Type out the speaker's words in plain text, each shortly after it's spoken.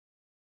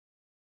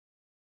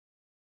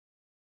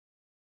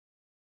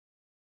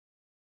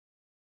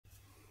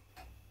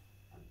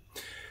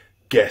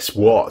guess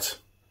what?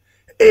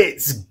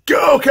 It's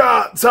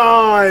go-kart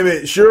time!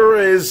 It sure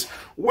is.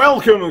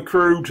 Welcome,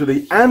 crew, to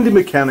the Andy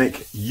Mechanic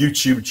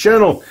YouTube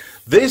channel.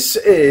 This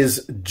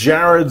is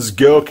Jared's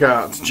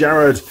Go-Kart.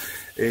 Jared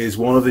is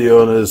one of the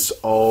owners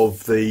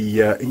of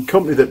the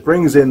company that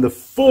brings in the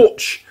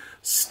Forge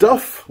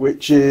stuff,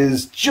 which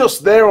is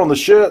just there on the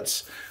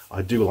shirts.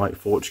 I do like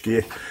Forge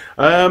gear.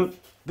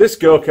 This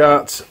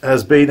go-kart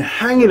has been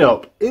hanging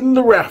up in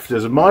the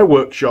rafters of my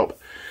workshop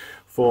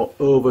for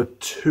over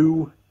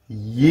 2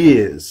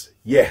 years.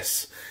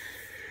 Yes.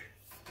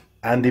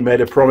 Andy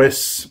made a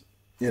promise.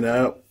 You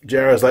know,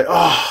 Jared's like,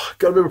 oh,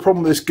 got a bit of a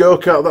problem with this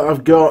go-kart that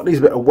I've got. Needs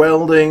a bit of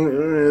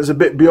welding. It's a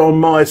bit beyond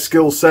my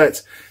skill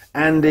set.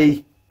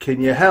 Andy,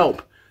 can you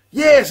help?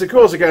 Yes, of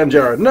course I can,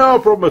 Jared. No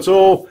problem at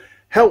all.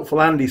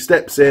 Helpful Andy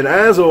steps in,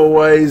 as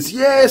always.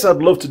 Yes, I'd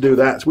love to do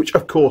that, which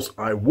of course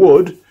I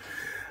would.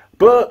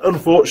 But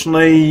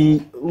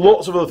unfortunately,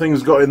 lots of other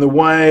things got in the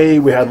way.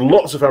 We had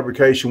lots of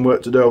fabrication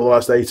work to do over the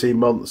last 18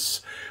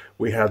 months.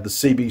 We had the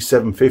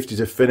CB750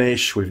 to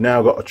finish. We've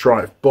now got a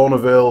Triumph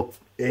Bonneville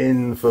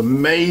in for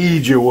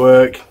major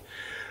work.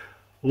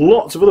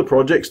 Lots of other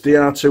projects,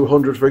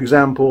 DR200 for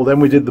example. Then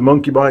we did the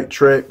monkey bike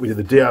trip. We did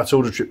the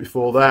DR200 trip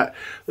before that.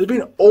 There's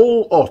been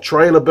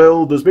trailer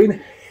build. There's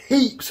been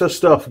heaps of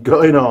stuff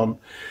going on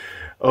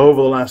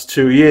over the last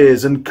 2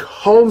 years. And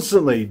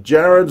constantly,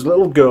 Jared's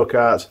little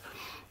go-kart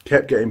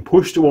kept getting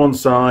pushed to one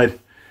side.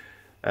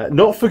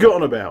 Not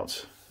forgotten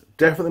about.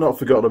 Definitely not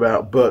forgotten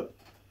about. But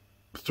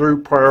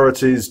through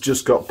priorities,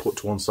 just got put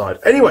to one side.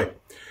 Anyway,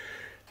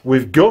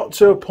 we've got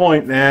to a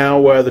point now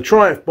where the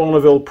Triumph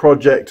Bonneville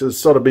project has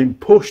sort of been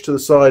pushed to the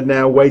side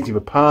now, waiting for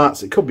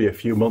parts. It could be a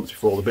few months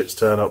before the bits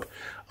turn up.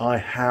 I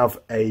have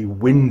a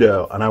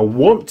window, and I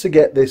want to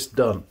get this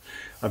done.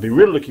 I've been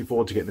really looking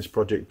forward to getting this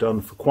project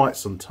done for quite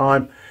some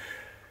time.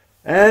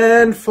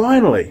 And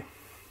finally,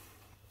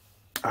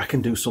 I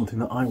can do something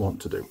that I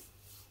want to do.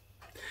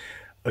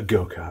 A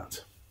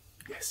go-kart.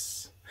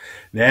 Yes.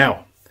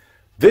 Now,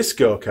 this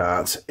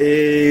go-kart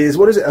is,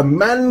 what is it? A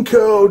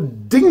Manco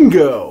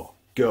Dingo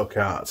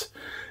Go-kart.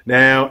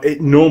 Now,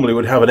 it normally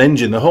would have an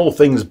engine. The whole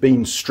thing's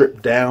been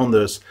stripped down.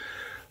 There's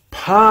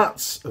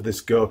parts of this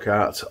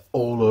go-kart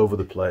all over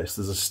the place.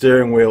 There's a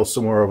steering wheel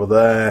somewhere over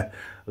there.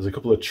 There's a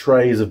couple of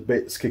trays of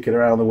bits kicking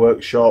around the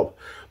workshop.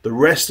 The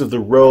rest of the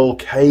roll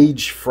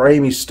cage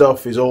framey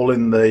stuff is all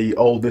in the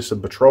old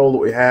Nissan Patrol that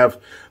we have.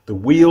 The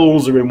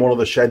wheels are in one of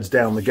the sheds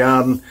down the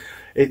garden.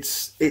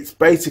 It's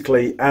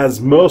basically,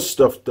 as most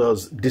stuff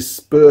does,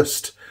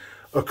 dispersed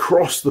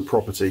across the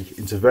property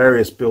into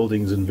various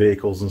buildings and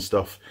vehicles and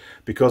stuff,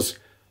 because,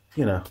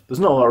 you know,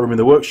 there's not a lot of room in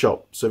the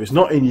workshop. So if it's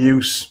not in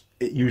use,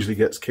 it usually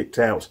gets kicked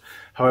out.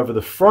 However,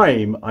 the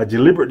frame I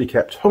deliberately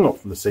kept hung up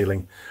from the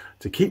ceiling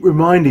to keep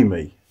reminding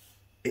me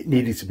it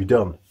needed to be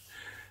done.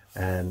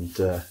 And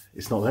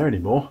it's not there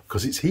anymore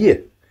because it's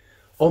here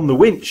on the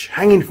winch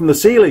hanging from the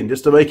ceiling,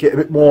 just to make it a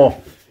bit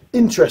more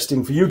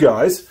interesting for you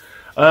guys.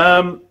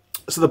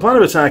 So the plan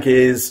of attack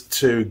is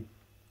to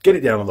get it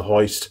down on the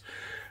hoist,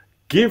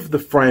 give the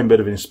frame a bit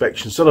of an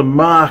inspection, sort of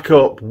mark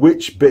up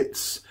which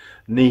bits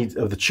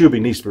of the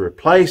tubing needs to be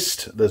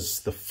replaced. There's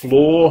the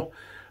floor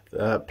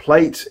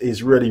plate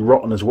is really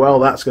rotten as well.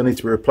 That's going to need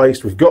to be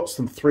replaced. We've got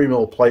some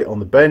 3mm plate on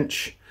the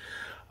bench.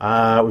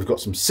 We've got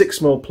some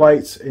 6mm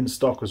plates in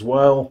stock as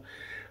well.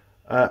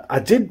 I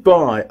did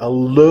buy a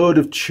load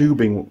of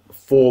tubing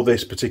for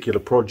this particular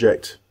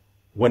project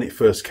when it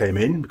first came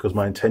in, because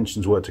my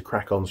intentions were to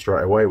crack on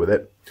straight away with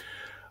it.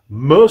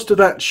 Most of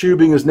that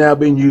tubing has now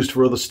been used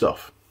for other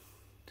stuff.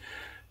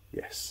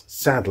 Yes,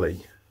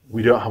 sadly,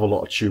 we don't have a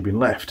lot of tubing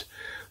left.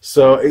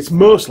 So it's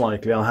most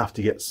likely I'll have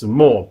to get some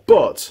more,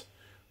 but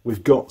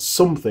we've got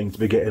something to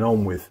be getting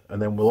on with, and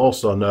then we'll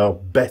also know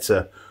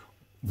better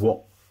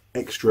what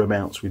extra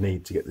amounts we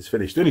need to get this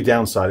finished. The only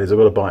downside is I've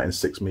got to buy it in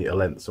 6 metre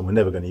lengths, and we're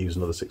never going to use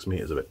another 6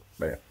 metres of it.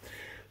 But yeah,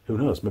 who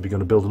knows, maybe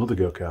going to build another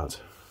go-kart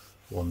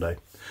one day.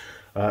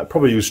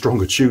 Probably use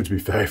stronger tube, to be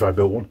fair, if I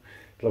build one.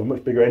 It'll have a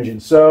much bigger engine.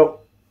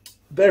 So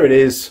there it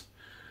is.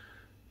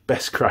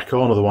 Best crack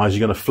on, otherwise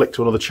you're going to flick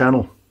to another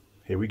channel.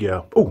 Here we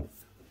go. Oh,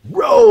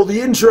 roll the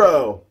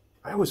intro.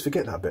 I always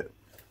forget that bit.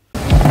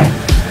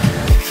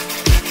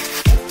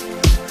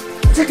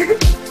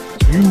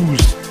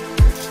 Used.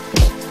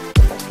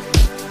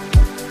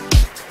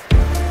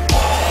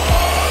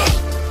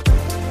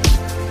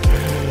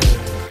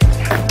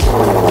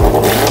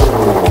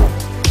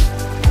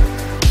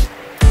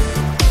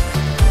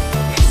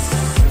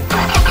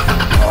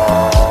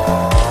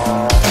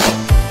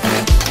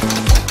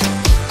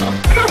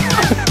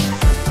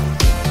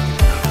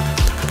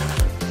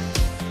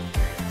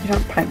 You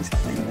don't paint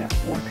something without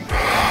working.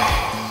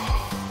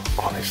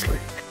 Honestly.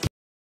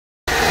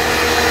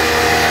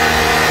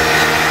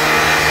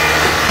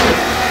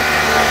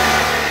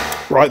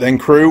 Right then,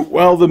 crew.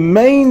 Well, the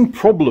main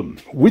problem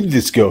with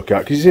this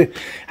go-kart, because you say,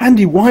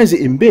 Andy, why is it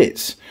in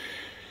bits?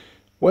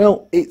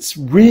 Well, it's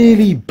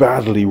really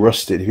badly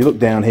rusted. If you look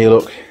down here,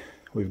 look,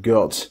 we've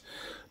got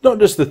not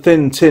just the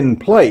thin tin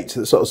plate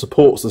that sort of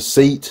supports the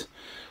seat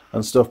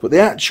and stuff, but the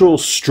actual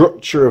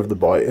structure of the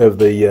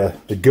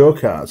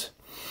go-kart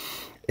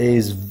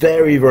is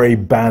very, very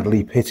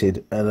badly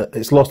pitted, and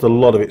it's lost a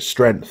lot of its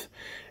strength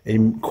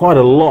in quite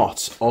a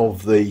lot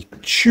of the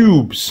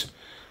tubes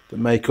that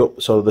make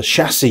up sort of the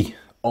chassis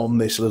on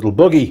this little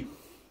buggy.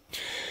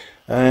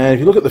 And if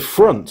you look at the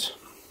front,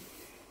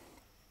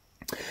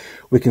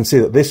 we can see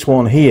that this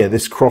one here,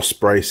 this cross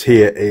brace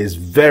here, is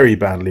very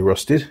badly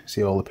rusted.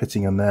 See all the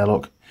pitting in there,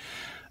 look.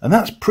 And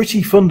that's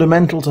pretty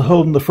fundamental to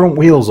holding the front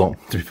wheels on,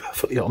 to be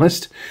perfectly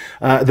honest.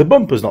 The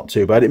bumper's not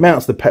too bad. It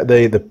mounts the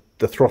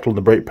throttle and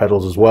the brake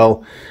pedals as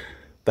well.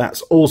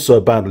 That's also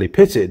badly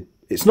pitted.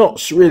 It's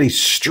not really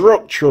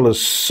structural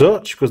as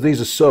such, because these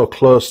are so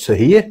close to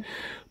here.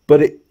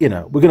 But, you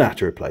know, we're going to have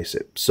to replace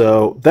it.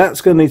 So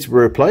that's going to need to be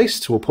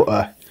replaced. We'll put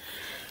a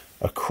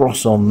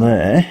cross on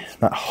there.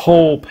 That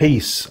whole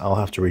piece I'll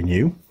have to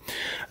renew.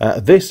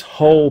 This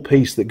whole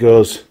piece that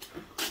goes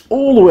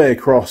all the way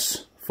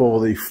across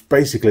for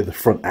basically the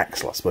front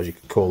axle, I suppose you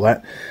could call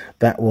that,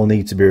 that will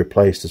need to be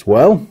replaced as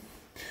well.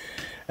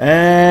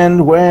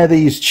 And where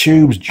these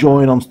tubes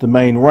join onto the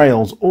main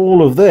rails,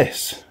 all of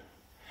this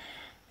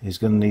is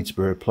going to need to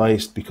be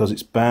replaced because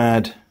it's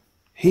bad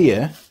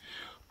here,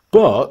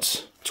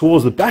 but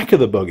towards the back of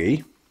the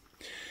buggy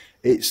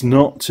it's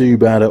not too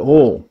bad at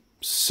all.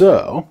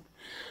 So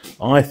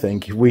I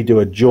think if we do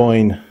a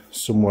join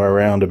somewhere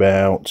around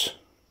about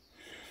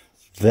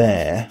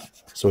there,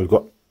 so we've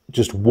got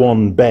just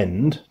one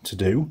bend to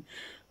do,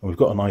 and we've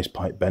got a nice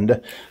pipe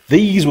bender.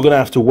 These we're going to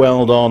have to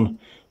weld on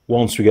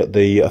once we get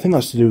the, I think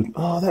that's to do,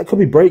 oh, that could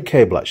be brake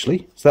cable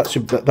actually, so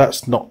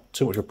that's not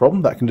too much of a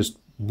problem. That can just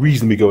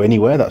reasonably go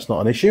anywhere, that's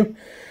not an issue.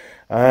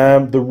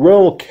 The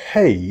roll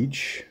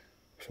cage,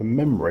 from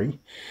memory,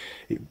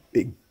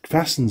 it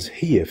fastens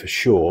here for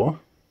sure,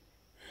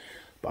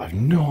 but I've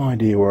no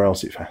idea where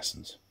else it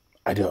fastens.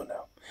 I don't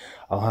know.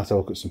 I'll have to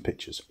look at some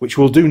pictures, which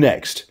we'll do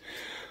next.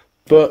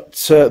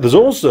 But there's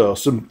also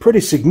some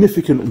pretty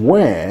significant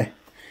wear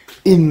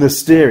in the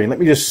steering. Let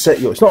me just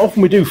set you up. It's not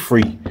often we do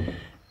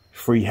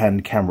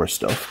freehand camera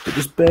stuff, but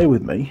just bear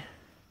with me.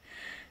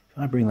 If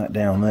I bring that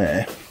down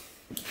there,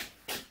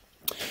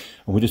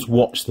 and we just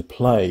watch the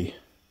play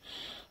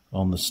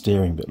on the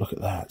steering bit, look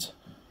at that.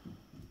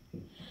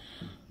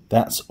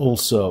 That's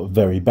also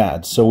very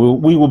bad. So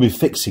we will be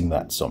fixing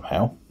that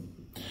somehow,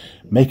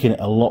 making it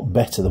a lot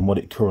better than what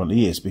it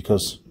currently is,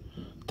 because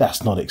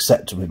that's not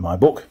acceptable in my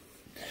book.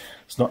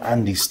 It's not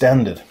Andy's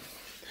standard.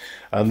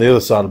 And the other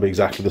side will be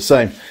exactly the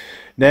same.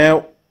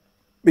 Now,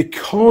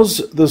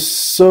 because there's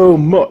so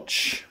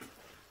much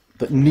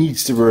that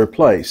needs to be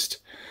replaced,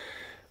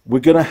 we're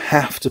going to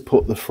have to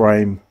put the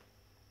frame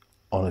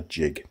on a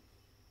jig.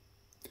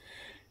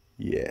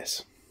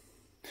 Yes.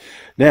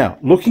 Now,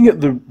 looking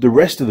at the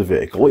rest of the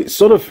vehicle, it's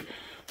sort of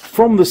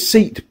from the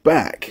seat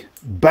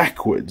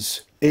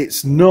backwards,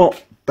 it's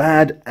not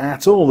bad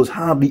at all. There's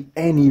hardly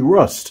any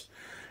rust.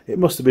 It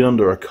must have been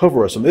under a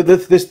cover or something.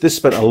 This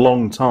spent a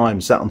long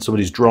time sat on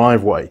somebody's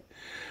driveway,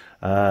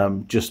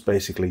 just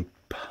basically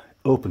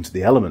open to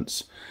the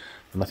elements.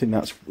 And I think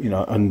that's, you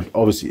know, and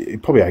obviously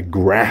it probably had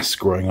grass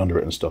growing under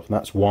it and stuff, and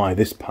that's why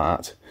this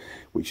part,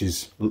 which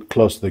is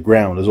close to the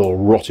ground, is all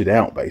rotted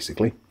out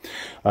basically.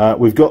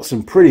 We've got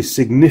some pretty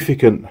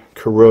significant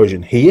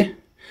corrosion here.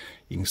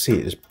 You can see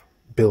it just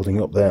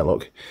building up there,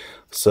 look.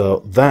 So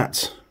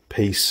that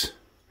piece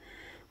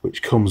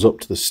which comes up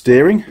to the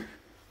steering,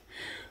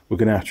 we're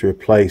going to have to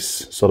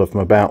replace sort of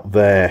from about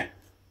there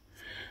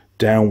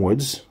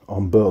downwards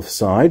on both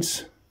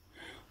sides.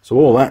 So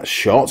all that's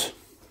shot.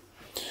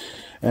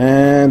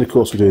 And of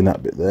course we're doing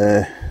that bit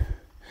there.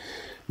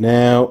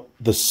 Now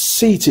the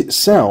seat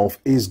itself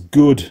is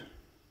good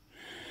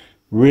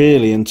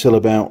really until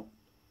about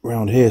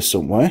around here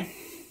somewhere.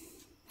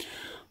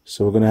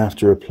 So we're going to have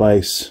to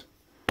replace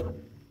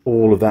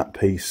all of that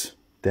piece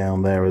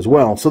down there as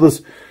well. So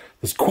there's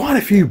quite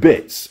a few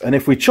bits, and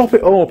if we chop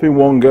it all up in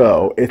one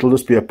go, it'll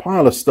just be a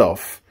pile of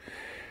stuff,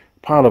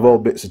 pile of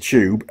old bits of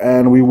tube,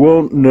 and we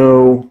won't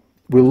know,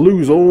 we'll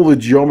lose all the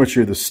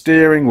geometry of the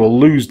steering, we'll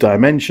lose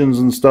dimensions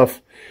and stuff.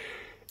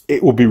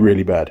 It will be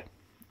really bad.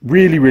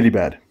 Really, really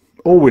bad.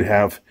 All we'd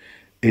have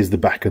is the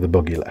back of the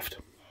buggy left.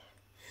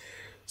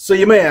 So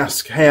you may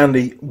ask, hey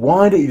Andy,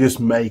 why don't you just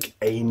make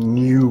a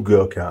new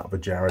go-kart for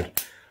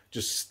Jared?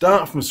 Just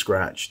start from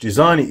scratch,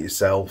 design it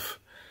yourself,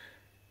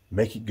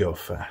 make it go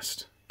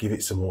fast. Give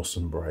it some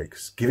awesome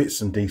brakes, give it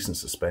some decent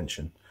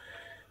suspension.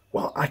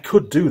 Well, I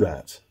could do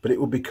that, but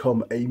it would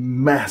become a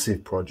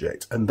massive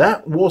project, and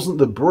that wasn't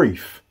the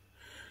brief.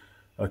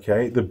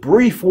 Okay, the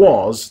brief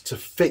was to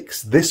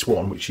fix this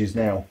one, which is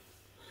now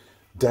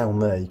down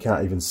there. You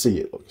can't even see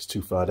it, look, it's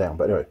too far down.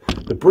 But anyway,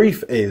 the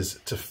brief is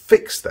to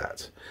fix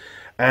that.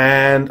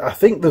 And I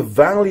think the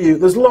value,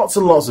 there's lots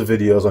and lots of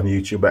videos on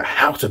YouTube about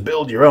how to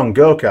build your own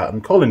go-kart,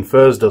 and Colin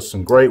Furze does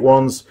some great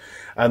ones,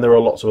 and there are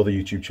lots of other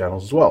YouTube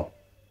channels as well.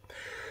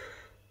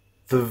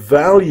 The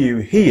value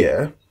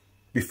here,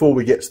 before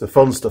we get to the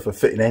fun stuff of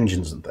fitting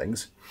engines and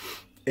things,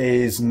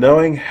 is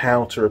knowing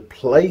how to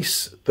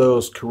replace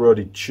those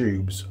corroded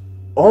tubes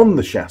on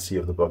the chassis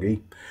of the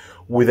buggy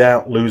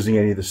without losing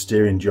any of the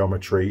steering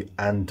geometry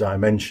and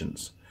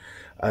dimensions.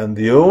 And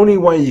the only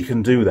way you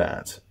can do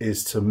that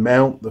is to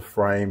mount the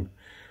frame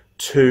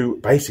to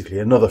basically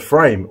another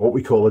frame, what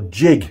we call a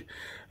jig.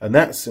 And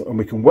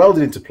we can weld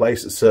it into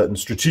place at certain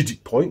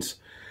strategic points,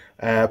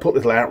 put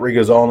little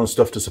outriggers on and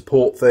stuff to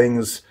support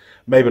things,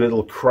 maybe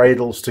little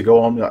cradles to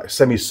go on, like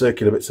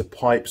semicircular bits of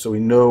pipe, so we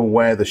know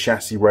where the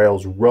chassis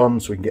rails run,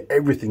 so we can get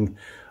everything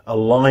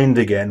aligned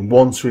again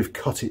once we've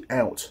cut it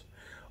out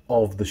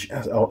of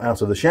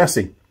the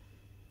chassis.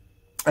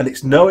 And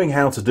it's knowing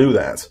how to do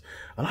that.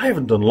 And I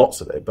haven't done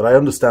lots of it, but I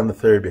understand the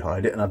theory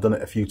behind it, and I've done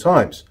it a few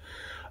times.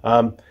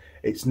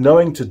 It's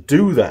knowing to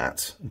do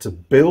that, and to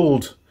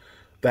build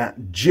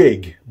that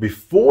jig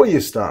before you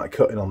start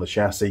cutting on the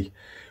chassis,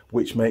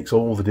 which makes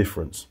all the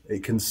difference.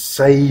 It can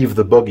save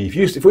the buggy.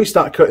 If we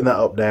start cutting that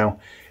up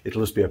now,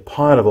 it'll just be a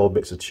pile of old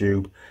bits of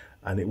tube,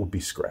 and it will be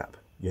scrap.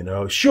 You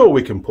know, sure,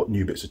 we can put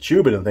new bits of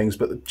tube in and things,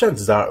 but the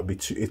chances are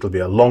it'll be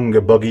a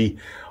longer buggy,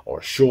 or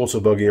a shorter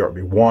buggy, or it'll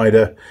be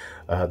wider.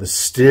 The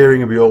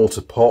steering will be all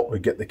to pot. We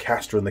get the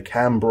caster and the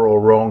camber all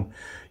wrong.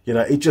 You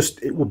know,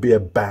 it would be a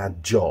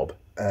bad job.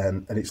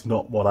 And it's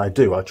not what I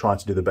do. I try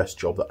to do the best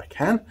job that I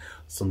can.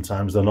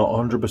 Sometimes they're not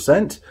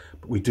 100%,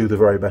 but we do the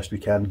very best we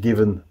can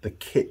given the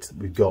kit that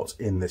we've got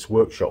in this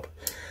workshop.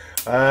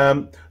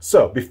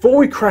 So before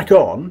we crack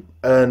on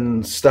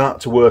and start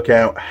to work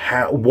out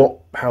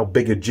how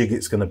big a jig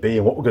it's going to be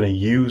and what we're going to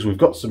use, we've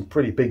got some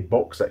pretty big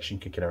box section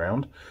kicking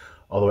around,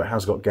 although it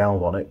has got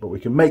galv on it, but we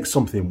can make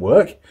something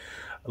work.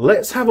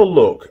 Let's have a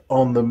look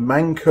on the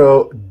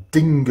Manco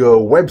Dingo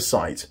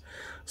website,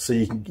 so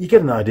you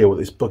get an idea what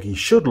this buggy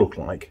should look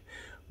like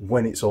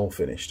when it's all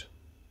finished,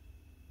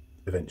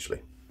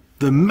 eventually.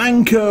 The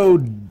Manco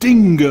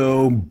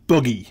Dingo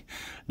buggy.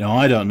 Now,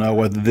 I don't know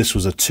whether this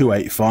was a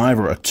 285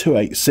 or a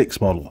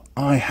 286 model.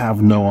 I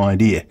have no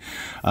idea.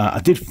 I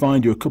did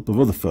find you a couple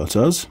of other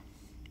photos.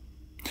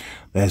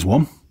 There's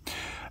one.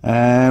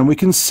 And we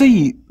can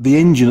see the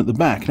engine at the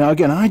back. Now,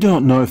 again, I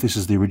don't know if this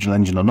is the original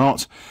engine or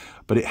not,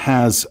 but it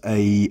has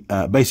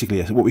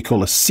basically what we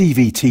call a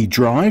CVT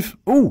drive.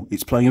 Oh,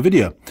 it's playing a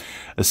video.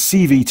 A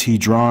CVT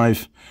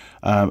drive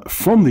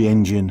from the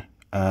engine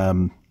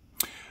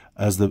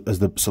as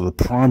the sort of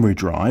primary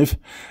drive,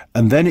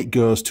 and then it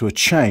goes to a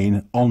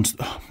chain onto.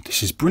 Oh,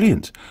 this is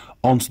brilliant,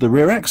 onto the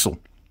rear axle.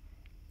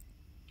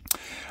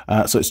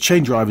 So its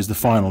chain drive is the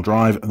final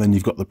drive, and then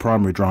you've got the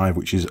primary drive,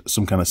 which is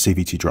some kind of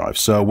CVT drive.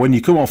 So when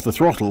you come off the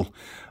throttle,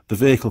 the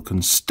vehicle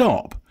can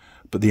stop,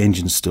 but the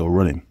engine's still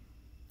running.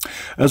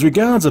 As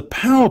regards a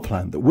power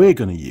plant that we're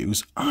going to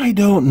use, I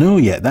don't know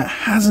yet. That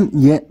hasn't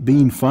yet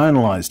been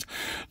finalised.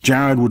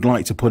 Jared would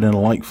like to put in a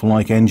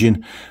like-for-like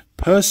engine.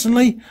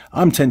 Personally,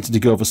 I'm tempted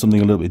to go for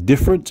something a little bit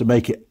different, to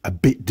make it a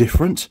bit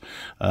different.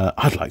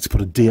 I'd like to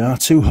put a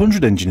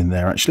DR200 engine in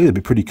there, actually. That'd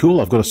be pretty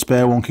cool. I've got a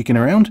spare one kicking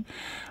around.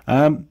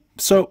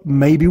 So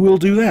maybe we'll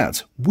do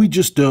that. We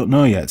just don't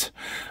know yet.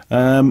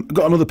 I've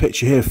got another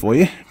picture here for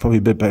you. Probably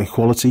a bit better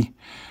quality.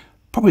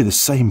 Probably the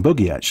same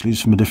buggy, actually,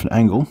 just from a different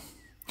angle.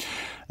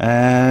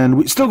 And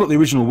we've still got the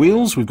original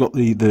wheels. We've got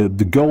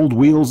the gold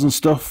wheels and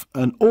stuff.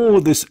 And all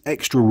of this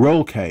extra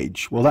roll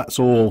cage, well, that's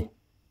all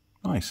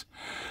nice.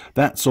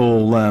 That's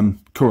all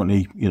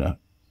currently, you know,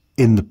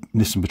 in the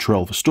Nissan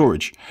Patrol for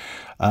storage.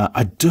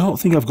 I don't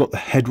think I've got the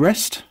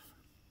headrest.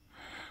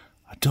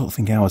 I don't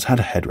think ours had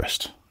a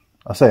headrest.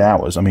 I say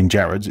ours, I mean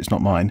Jared's, it's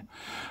not mine.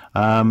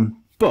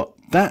 But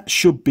that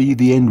should be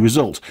the end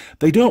result.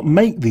 They don't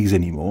make these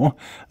anymore,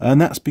 and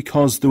that's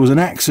because there was an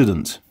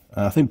accident.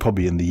 I think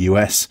probably in the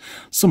US,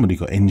 somebody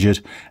got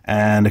injured,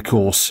 and of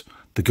course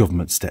the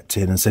government stepped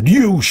in and said,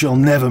 you shall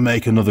never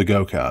make another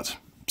go-kart.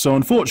 So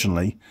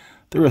unfortunately,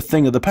 they're a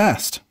thing of the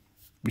past,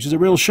 which is a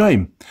real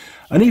shame.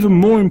 And even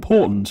more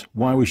important,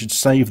 why we should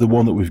save the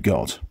one that we've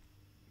got.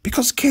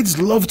 Because kids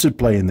love to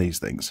play in these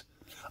things.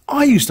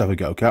 I used to have a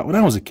go-kart when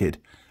I was a kid,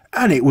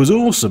 and it was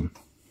awesome.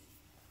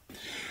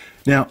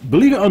 Now,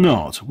 believe it or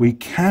not, we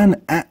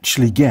can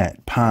actually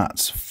get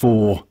parts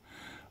for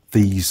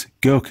these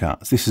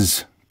go-karts. This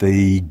is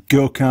the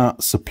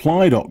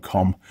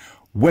GoKartSupply.com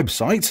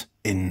website.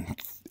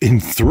 In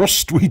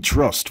thrust we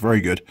trust. Very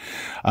good.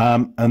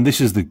 And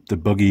this is the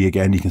buggy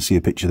again. You can see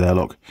a picture there,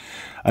 look.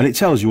 And it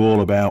tells you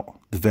all about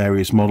the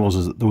various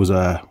models. There was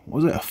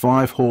a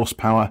 5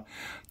 horsepower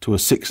to a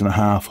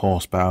 6.5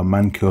 horsepower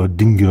Manco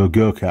Dingo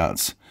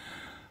Go-karts.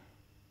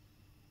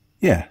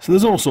 Yeah, so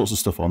there's all sorts of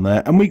stuff on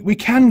there. And we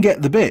can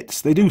get the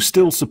bits. They do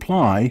still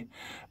supply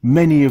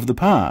many of the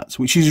parts,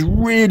 which is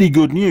really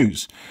good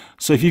news.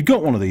 So if you've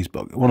got one of these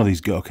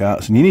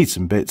go-karts and you need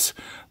some bits,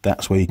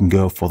 that's where you can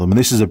go for them. And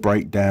this is a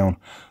breakdown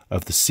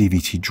of the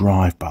CVT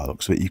drive by the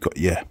looks of it. You've got,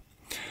 yeah,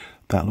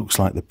 that looks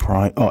like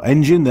the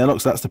engine there.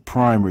 Looks, that's the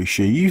primary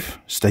sheave,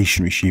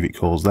 stationary sheave it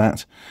calls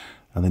that.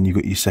 And then you've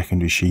got your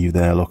secondary sheave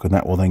there, look, and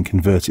that will then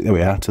convert it, there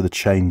we are, to the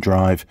chain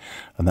drive,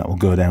 and that will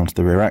go down to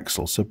the rear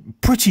axle. So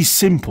pretty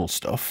simple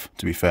stuff,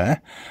 to be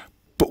fair,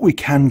 but we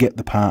can get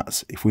the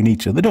parts if we need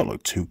to. They don't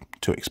look too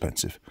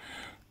expensive,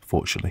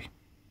 fortunately.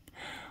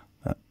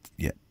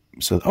 Yeah.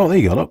 So, oh, there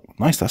you go, look,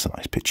 nice, that's a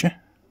nice picture.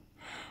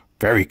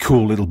 Very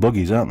cool little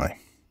buggies, aren't they?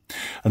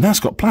 And that's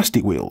got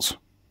plastic wheels,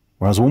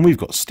 whereas the one we've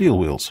got steel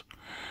wheels.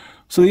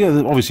 So yeah,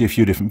 there's obviously a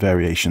few different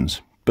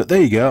variations. But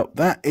there you go.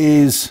 That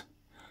is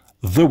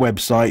the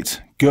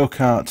website,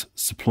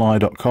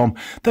 gokartsupply.com.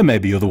 There may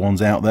be other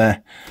ones out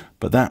there,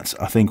 but that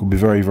I think will be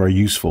very, very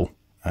useful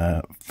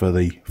for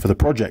the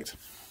project.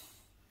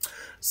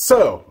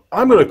 So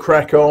I'm going to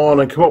crack on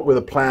and come up with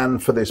a plan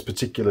for this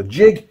particular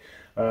jig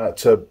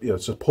to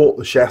support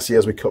the chassis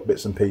as we cut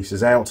bits and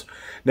pieces out.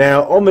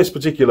 Now on this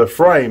particular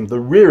frame, the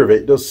rear of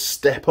it does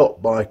step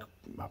up by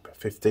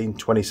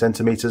 15-20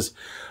 centimeters,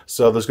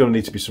 so there's going to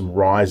need to be some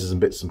risers and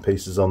bits and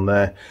pieces on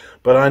there.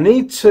 But I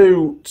need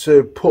to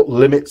put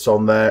limits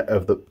on there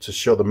to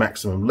show the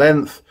maximum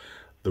length,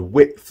 the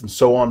width, and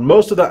so on.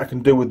 Most of that I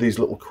can do with these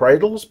little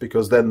cradles,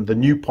 because then the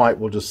new pipe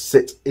will just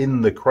sit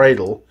in the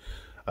cradle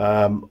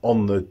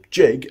on the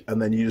jig,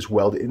 and then you just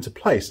weld it into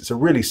place. It's a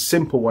really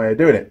simple way of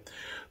doing it.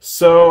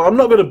 So I'm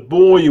not going to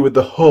bore you with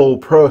the whole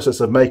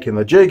process of making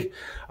the jig.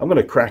 I'm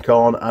going to crack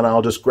on, and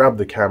I'll just grab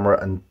the camera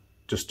and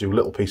just do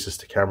little pieces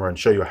to camera and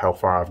show you how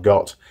far I've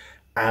got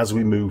as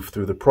we move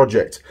through the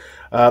project.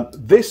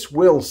 This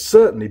will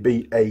certainly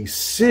be a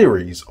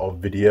series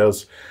of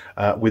videos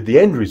with the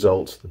end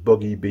result, the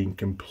buggy being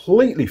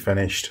completely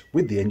finished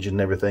with the engine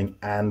and everything,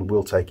 and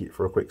we'll take it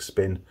for a quick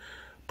spin.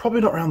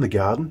 Probably not around the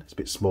garden, it's a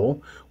bit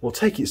small. We'll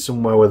take it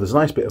somewhere where there's a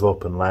nice bit of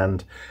open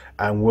land,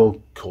 and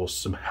we'll cause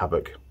some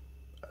havoc.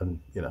 And,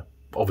 you know,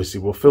 obviously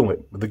we'll film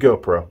it with the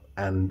GoPro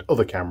and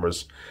other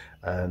cameras,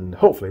 and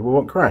hopefully we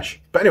won't crash.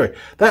 But anyway,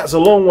 that's a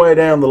long way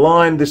down the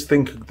line. This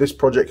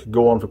project could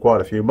go on for quite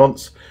a few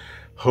months,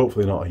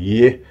 hopefully not a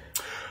year.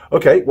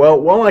 Okay, well,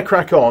 while I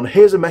crack on,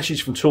 here's a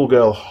message from Tool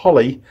Girl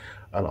Holly,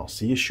 and I'll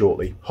see you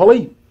shortly.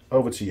 Holly,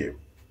 over to you.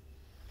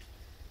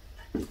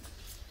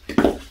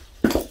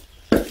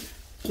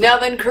 Now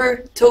then,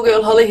 crew, Tool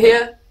Girl Holly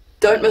here.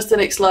 Don't miss the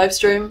next live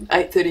stream,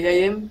 8:30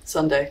 AM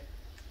Sunday.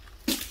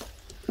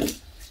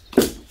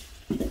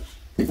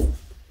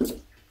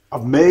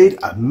 I've made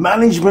a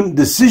management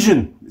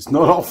decision. It's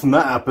not often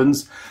that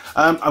happens.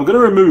 I'm going to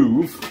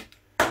remove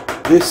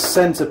this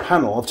center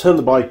panel. I've turned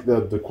the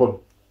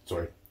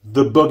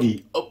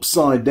buggy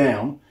upside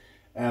down,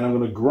 and I'm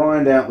going to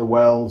grind out the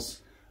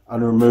welds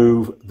and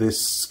remove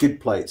this skid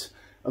plate.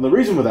 And the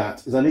reason for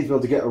that is I need to be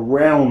able to get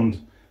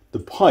around the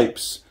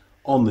pipes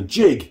on the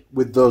jig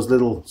with those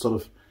little sort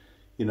of,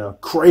 you know,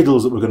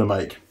 cradles that we're going to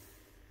make.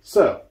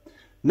 So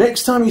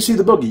next time you see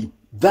the buggy,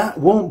 that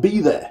won't be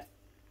there.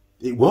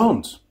 It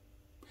won't.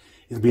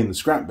 It'll be in the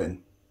scrap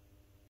bin.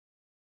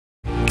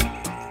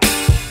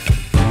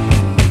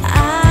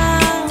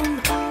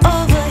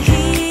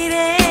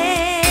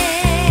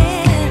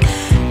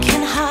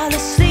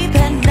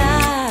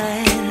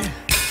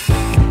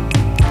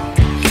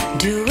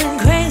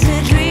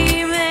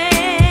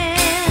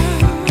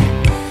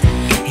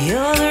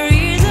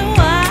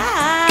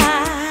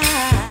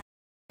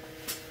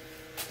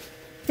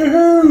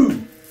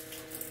 Woohoo!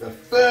 The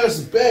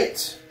first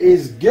bit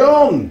is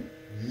gone.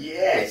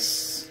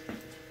 Yes!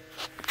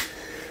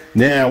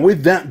 Now,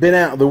 with that bit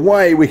out of the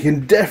way, we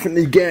can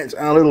definitely get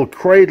our little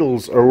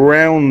cradles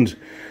around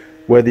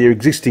where the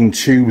existing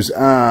tubes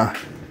are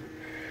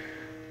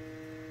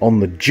on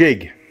the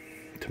jig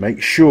to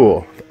make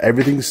sure that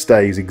everything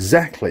stays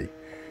exactly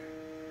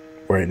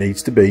where it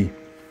needs to be.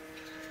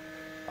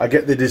 I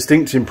get the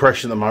distinct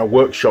impression that my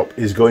workshop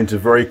is going to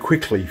very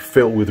quickly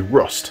fill with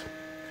rust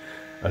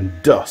and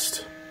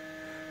dust.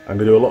 I'm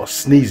going to do a lot of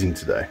sneezing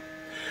today.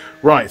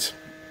 Right.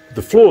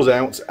 The floor's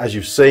out, as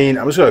you've seen.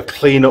 I'm just going to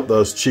clean up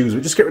those tubes.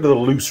 We just get rid of the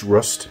loose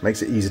rust,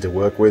 makes it easy to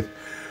work with.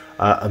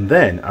 And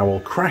then I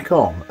will crack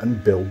on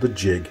and build the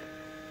jig.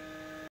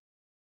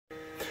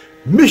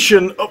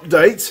 Mission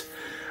update.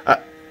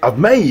 I've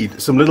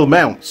made some little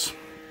mounts.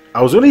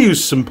 I was going to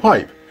use some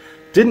pipe.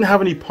 Didn't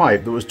have any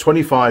pipe that was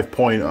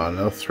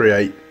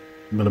 25.38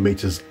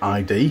 millimeters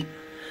ID.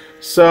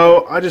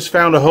 So I just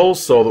found a hole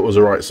saw that was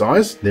the right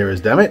size, near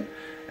as damn it,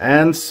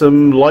 and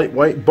some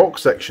lightweight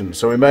box sections.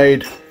 So we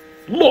made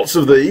lots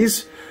of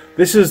these.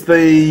 This is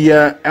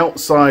the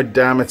outside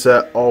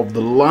diameter of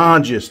the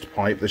largest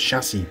pipe, the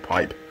chassis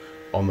pipe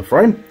on the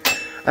frame.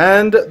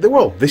 And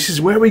well, this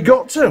is where we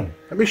got to.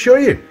 Let me show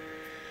you.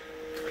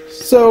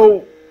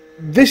 So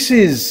this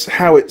is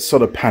how it's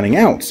sort of panning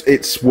out.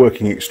 It's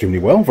working extremely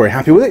well, very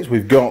happy with it.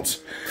 We've got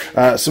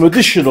some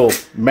additional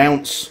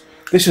mounts.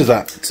 This is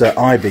that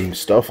I-beam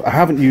stuff. I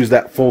haven't used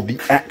that for the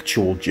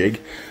actual jig.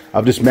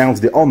 I've just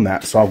mounted it on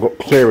that, so I've got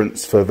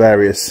clearance for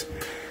various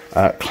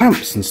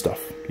clamps and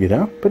stuff, you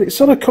know, but it's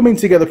sort of coming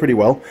together pretty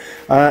well.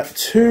 I've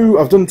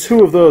done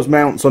two of those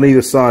mounts on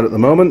either side at the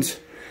moment.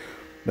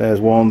 There's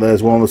one,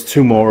 there's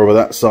two more over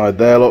that side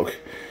there, look.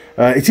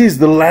 It is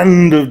the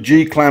land of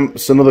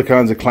G-clamps and other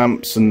kinds of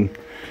clamps and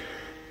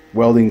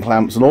welding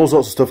clamps and all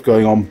sorts of stuff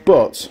going on,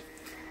 but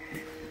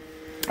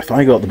if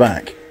I go at the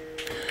back,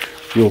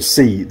 you'll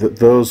see that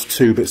those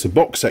two bits of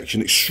box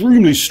section,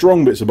 extremely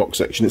strong bits of box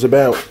section, it's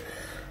about,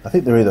 I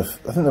think they're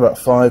about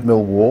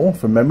 5mm wall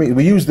from memory.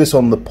 We used this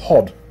on the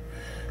pod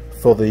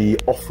for the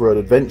off-road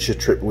adventure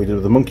trip we did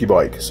with the monkey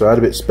bike, so I had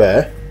a bit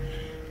spare.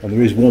 And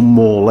there is one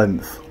more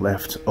length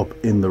left up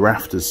in the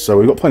rafters, so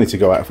we've got plenty to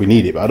go out if we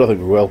need it, but I don't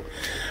think we will.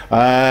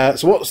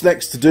 So what's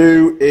next to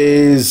do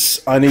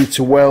is I need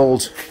to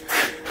weld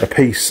a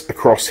piece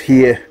across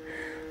here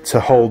to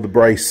hold the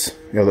brace,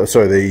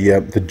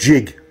 the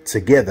jig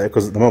together,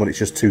 because at the moment it's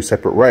just two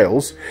separate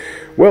rails.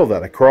 Weld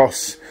that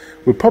across.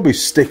 We'll probably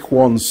stick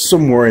one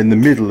somewhere in the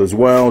middle as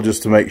well,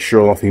 just to make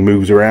sure nothing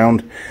moves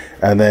around.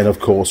 And then,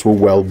 of course, we'll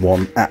weld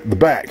one at the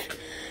back.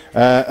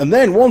 And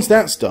then once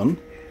that's done,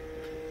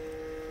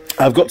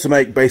 I've got to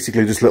make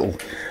basically just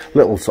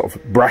little sort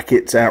of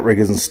brackets,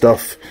 outriggers and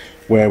stuff,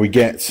 where we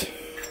get,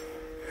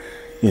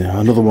 you know,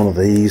 another one of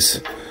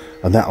these,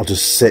 and that'll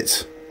just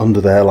sit under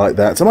there like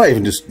that. So I might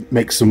even just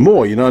make some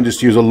more, you know, and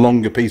just use a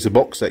longer piece of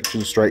box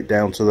section straight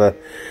down to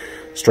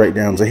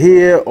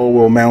here, or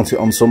we'll mount it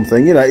on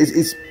something. You know,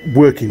 it's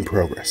work in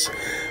progress.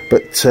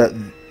 But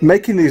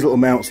making these little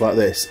mounts like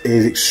this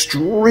is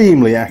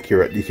extremely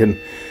accurate. You can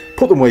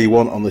put them where you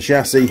want on the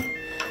chassis,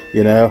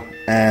 you know,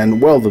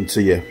 and weld them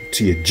to your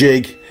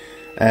jig.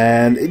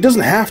 And it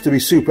doesn't have to be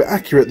super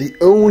accurate. The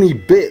only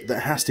bit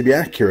that has to be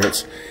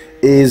accurate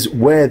is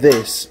where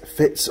this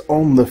fits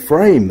on the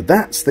frame.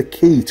 That's the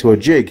key to a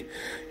jig.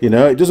 You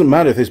know, it doesn't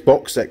matter if this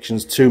box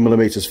section's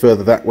 2mm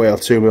further that way or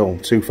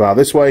 2mm too far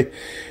this way.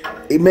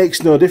 It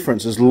makes no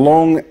difference as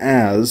long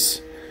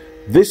as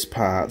this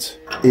part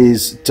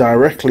is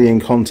directly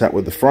in contact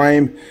with the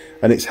frame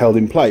and it's held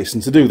in place.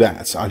 And to do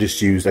that, I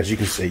just used, as you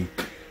can see,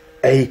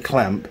 a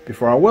clamp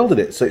before I welded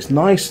it, so it's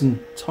nice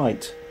and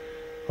tight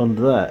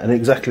under there and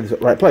exactly the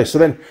right place. So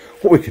then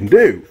what we can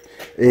do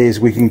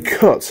is we can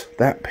cut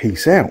that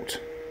piece out,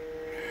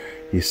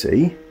 you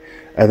see,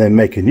 and then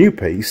make a new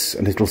piece,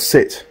 and it'll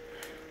sit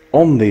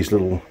on these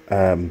little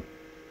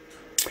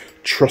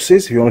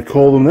trusses, if you want to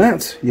call them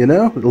that, you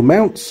know, little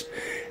mounts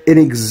in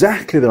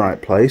exactly the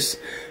right place,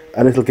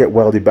 and it'll get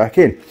welded back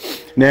in.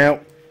 Now,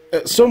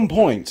 at some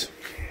point,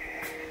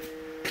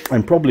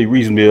 and probably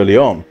reasonably early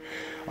on,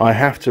 I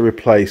have to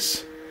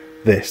replace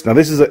this. Now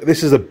this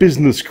is a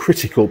business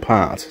critical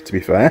part, to be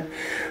fair.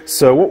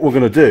 So what we're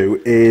going to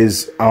do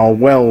is I'll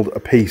weld a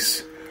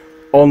piece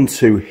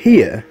onto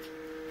here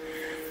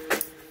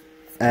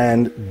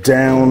and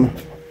down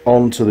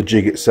onto the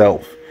jig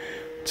itself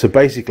to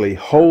basically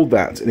hold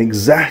that in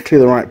exactly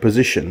the right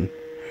position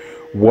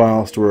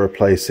whilst we're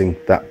replacing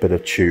that bit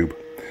of tube.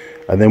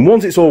 And then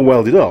once it's all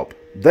welded up,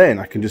 then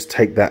I can just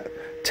take that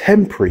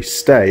temporary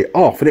stay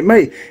off, and it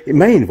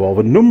may involve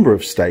a number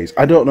of stays.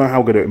 I don't know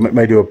how good it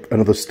may do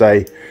another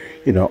stay,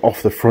 you know,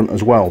 off the front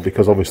as well,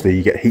 because obviously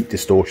you get heat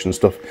distortion and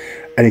stuff,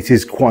 and it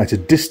is quite a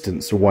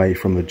distance away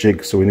from the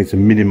jig, so we need to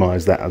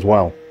minimize that as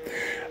well.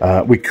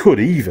 We could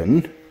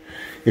even,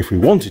 if we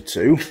wanted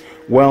to,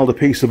 weld a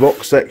piece of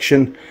box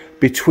section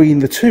between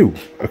the two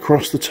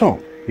across the top,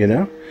 you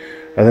know,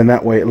 and then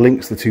that way it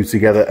links the two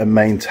together and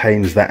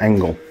maintains that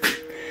angle.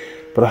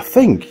 But I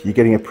think you're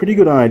getting a pretty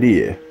good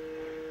idea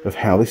of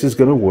how this is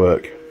going to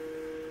work.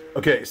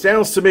 Okay, it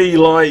sounds to me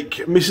like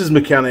Mrs.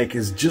 Mechanic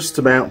is just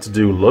about to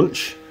do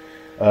lunch.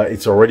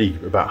 It's already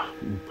about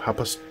quarter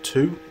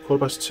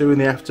past two in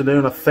the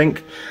afternoon, I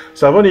think.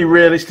 So I've only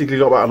realistically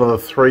got about another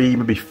 3,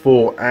 maybe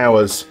 4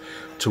 hours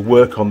to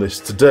work on this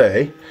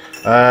today.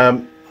 I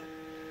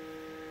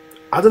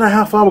don't know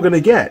how far we're going to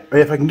get. I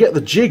mean, if I can get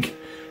the jig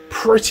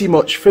pretty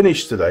much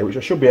finished today, which I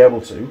should be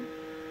able to,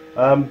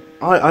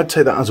 I'd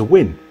take that as a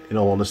win, in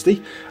all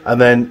honesty. And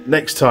then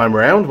next time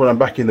round, when I'm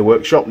back in the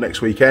workshop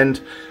next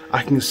weekend,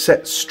 I can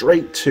set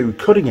straight to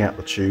cutting out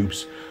the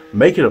tubes,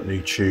 making up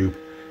new tube,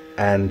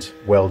 and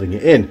welding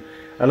it in.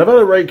 And I've had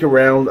a rake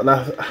around, and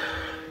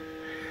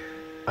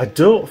I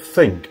don't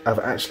think I've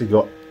actually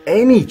got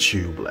any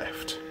tube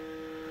left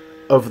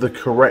of the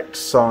correct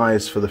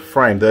size for the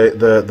frame,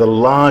 the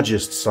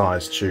largest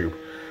size tube.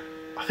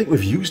 I think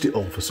we've used it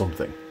all for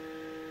something.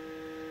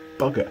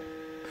 Bugger.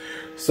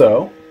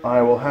 So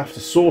I will have to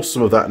source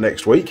some of that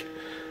next week.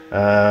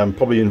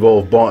 Probably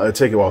involve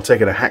taking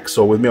a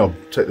hacksaw with me. I'll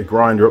take the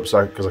grinder up,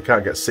 because I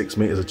can't get 6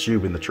 meters of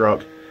tube in the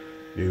truck.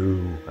 No,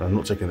 and I'm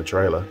not taking the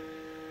trailer.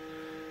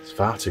 It's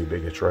far too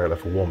big a trailer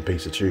for one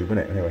piece of tube, isn't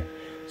it? Anyway,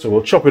 so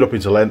we'll chop it up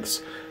into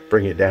lengths,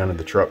 bring it down in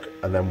the truck,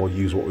 and then we'll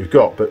use what we've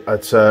got. But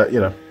it's you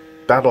know,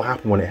 that'll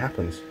happen when it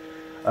happens.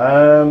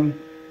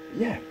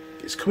 Yeah,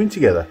 it's coming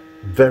together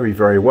very,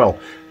 very well.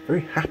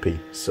 Very happy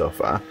so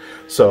far.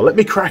 So let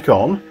me crack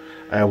on.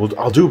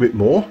 I'll do a bit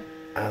more,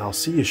 and I'll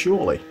see you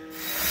shortly.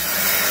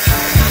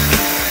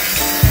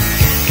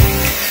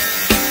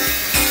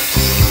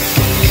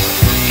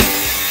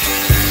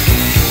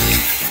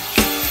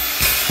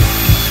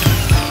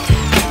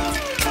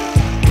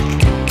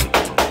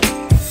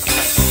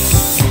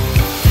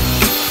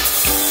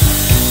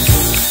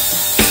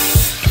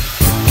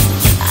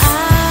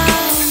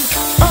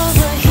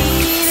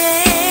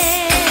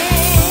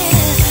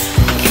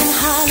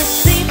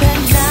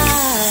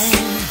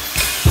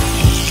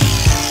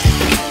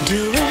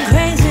 Doing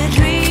crazy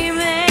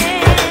dreaming.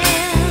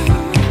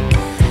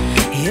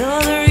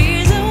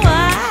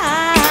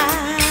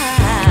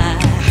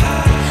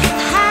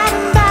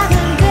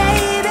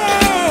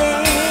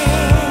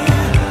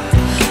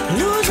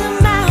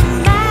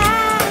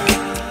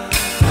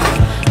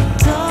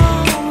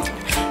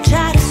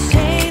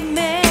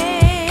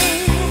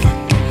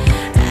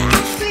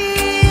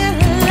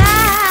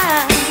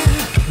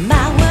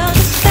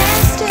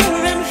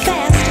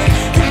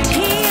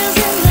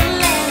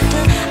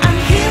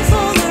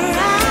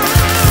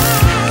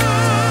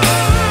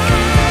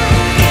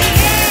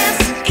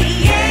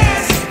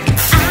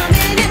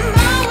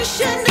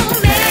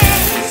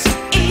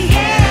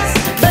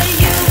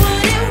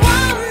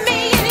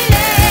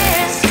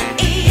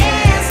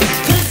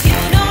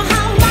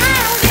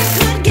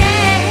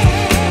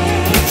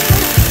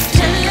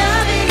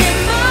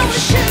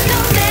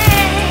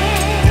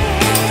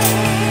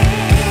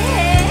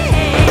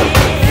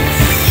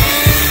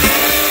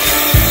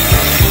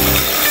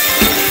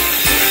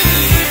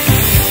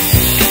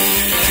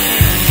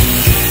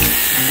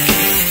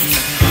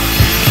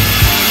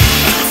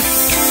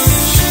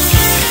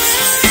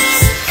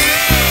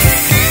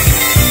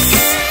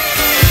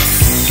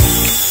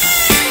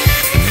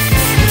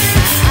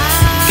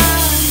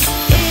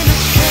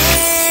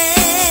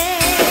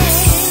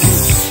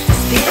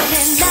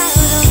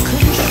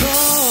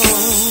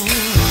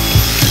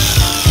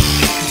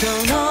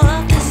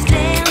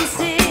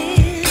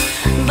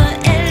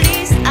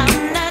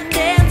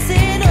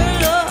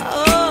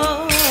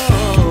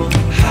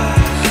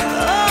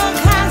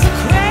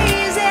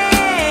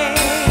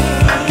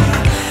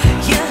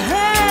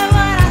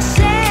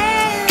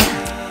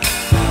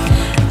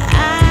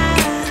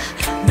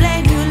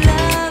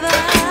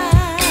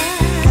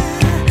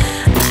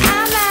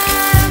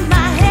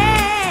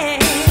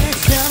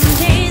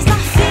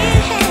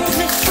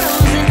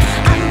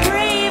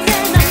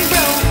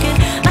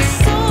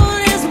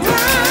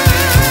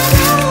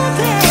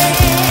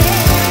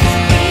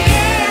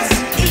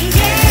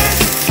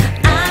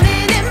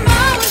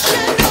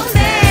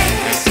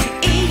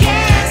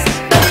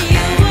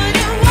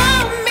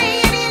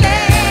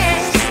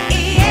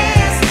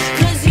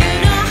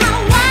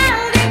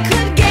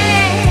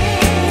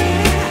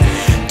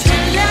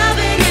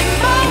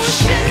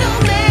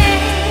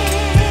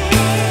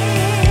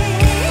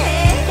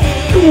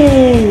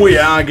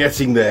 are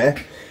getting there.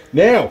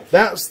 Now,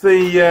 that's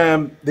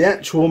the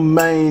actual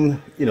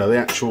main, you know, the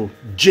actual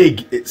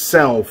jig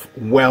itself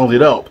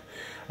welded up.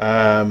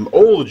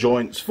 All the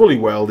joints fully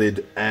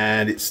welded,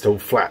 and it's still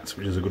flat,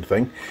 which is a good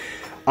thing.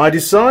 I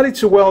decided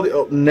to weld it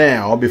up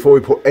now before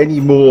we put any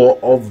more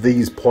of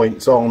these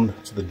points on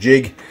to the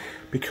jig,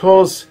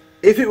 because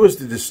if it was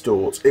to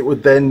distort, it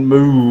would then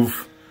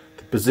move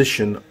the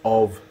position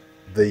of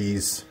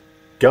these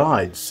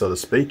guides, so to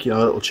speak, you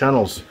know, little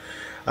channels.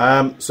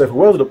 So if we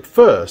weld it up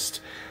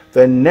first,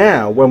 then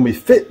now when we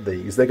fit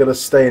these, they're going to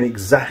stay in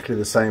exactly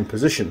the same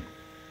position.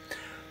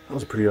 That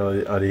was a pretty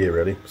good idea,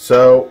 really.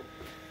 So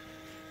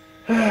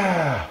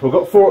we've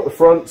got 4 at the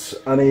front.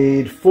 I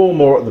need 4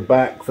 more at the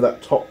back for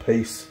that top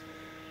piece,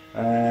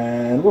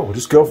 and well, we'll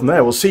just go from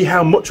there. We'll see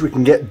how much we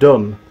can get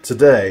done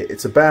today.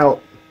 It's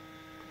about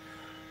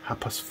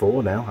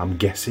 4:30 now, I'm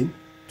guessing,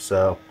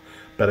 so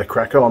better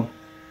crack on.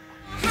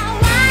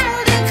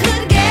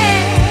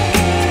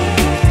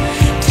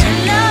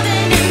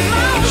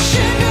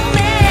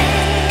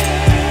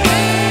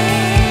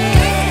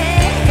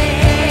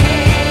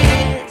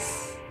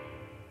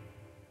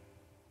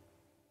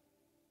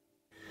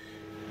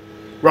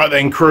 Right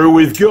then, crew,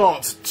 we've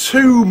got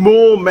 2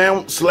 more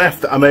mounts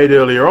left that I made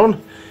earlier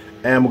on,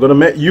 and we're going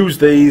to use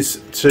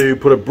these to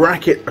put a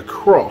bracket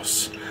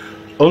across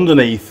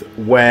underneath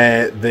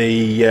where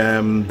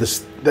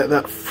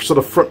that sort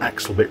of front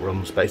axle bit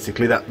runs,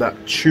 basically that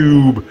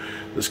tube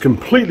that's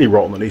completely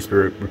rotten that needs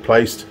to be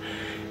replaced.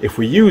 If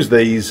we use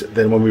these,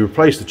 then when we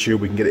replace the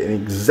tube, we can get it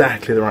in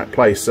exactly the right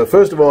place. So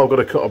first of all, I've got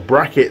to cut a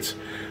bracket,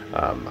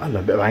 I don't know,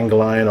 a bit of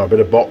angle iron or a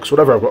bit of box,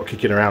 whatever I've got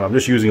kicking around. I'm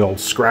just using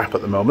old scrap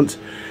at the moment,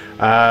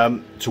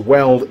 to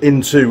weld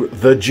into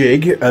the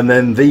jig, and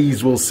then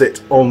these will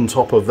sit on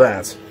top of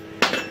that.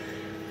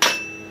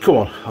 Come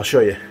on, I'll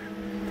show you.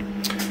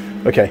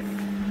 Okay,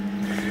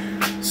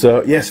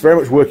 so yes, very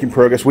much work in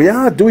progress. We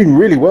are doing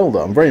really well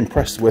though. I'm very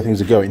impressed with where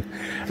things are going.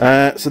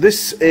 So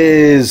this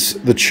is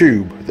the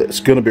tube that's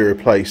going to be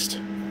replaced.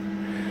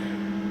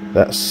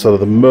 That's sort of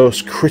the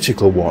most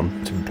critical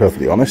one, to be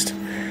perfectly honest,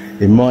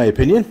 in my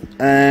opinion.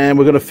 And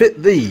we're going to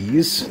fit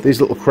these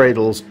little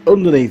cradles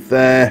underneath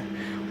there,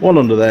 one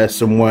under there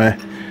somewhere,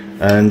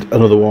 and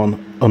another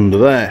one under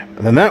there.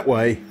 And then that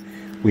way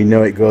we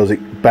know it goes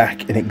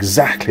back in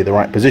exactly the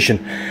right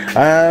position.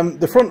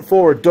 The front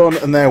 4 are done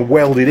and they're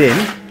welded in.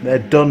 They're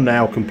done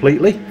now,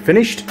 completely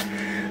finished.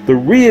 The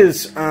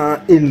rears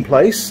are in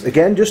place.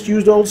 Again, just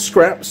used old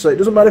scrap, so it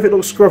doesn't matter if it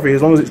looks scruffy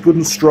as long as it's good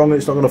and strong and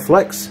it's not going to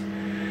flex.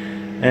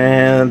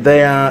 And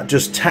they are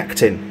just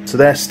tacked in, so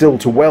they're still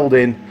to weld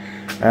in,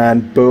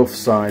 and both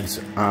sides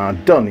are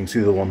done. You can see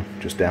the one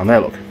just down there,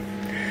 look.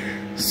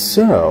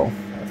 So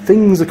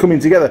things are coming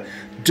together.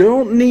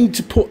 Don't need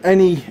to put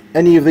any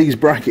of these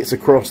brackets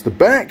across the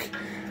back,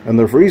 and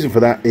the reason for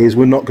that is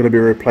we're not going to be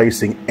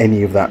replacing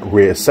any of that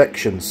rear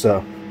section,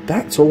 so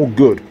that's all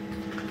good.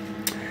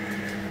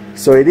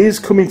 So it is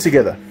coming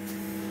together.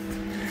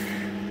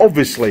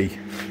 Obviously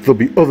there'll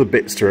be other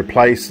bits to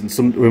replace,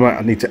 and we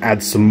might need to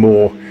add some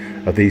more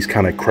of these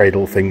kind of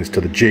cradle things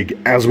to the jig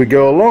as we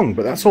go along,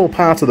 but that's all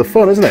part of the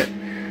fun, isn't it?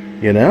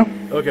 You know?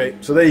 Okay,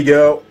 so there you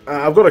go.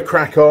 I've got to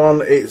crack on.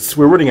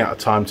 We're running out of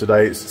time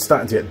today. It's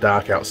starting to get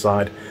dark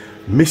outside.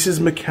 Mrs.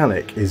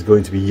 Mechanic is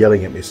going to be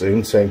yelling at me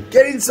soon, saying,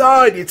 "Get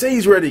inside, your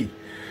tea's ready."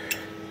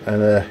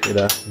 And you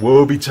know,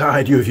 woe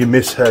betide you if you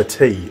miss her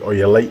tea or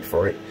you're late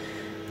for it.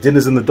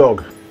 Dinner's in the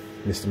dog,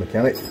 Mr.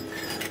 Mechanic.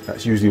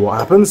 That's usually what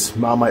happens.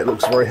 Marmite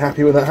looks very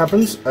happy when that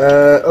happens.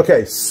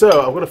 Okay,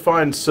 so I've got to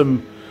find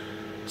some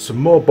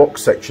more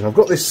box section. I've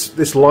got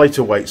this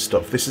lighter weight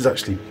stuff. This is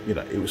actually, you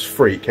know, it was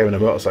free. It came in a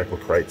motorcycle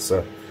crate,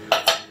 so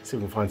let's see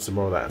if we can find some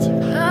more of that.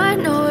 I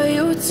know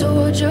you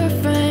told your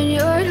friend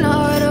you're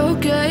not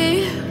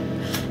okay,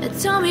 and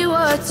tell me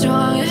what's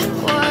wrong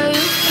and why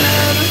you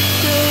never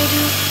said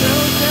you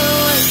felt that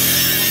way.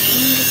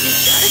 And if you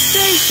gotta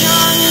stay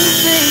strong and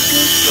fake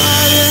a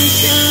smile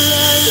until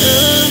I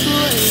look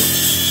away,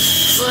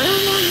 but I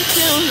know you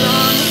too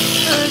long,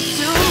 it hurt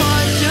too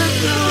much, your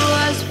blue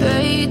eyes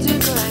fade to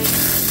gray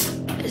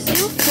as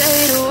you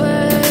fade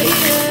away,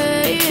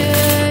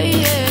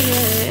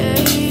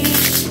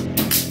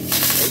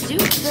 as you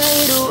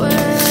fade away.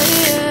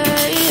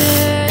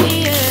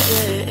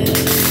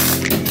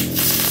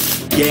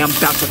 Yeah, I'm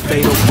about to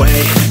fade away,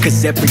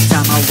 cause every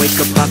time I wake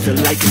up I feel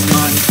like it's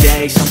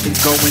Monday.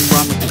 Something's going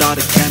wrong with all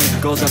the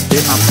chemicals up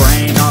in my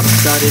brain. All of a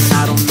sudden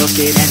I don't look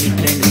at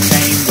anything the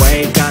same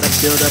way. Got a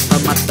buildup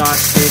of my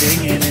thoughts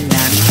sitting in an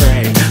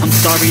ashtray. I'm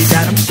sorry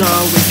that I'm so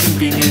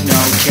inconvenient,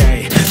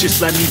 okay.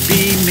 Just let me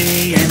be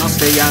me and I'll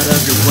stay out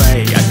of your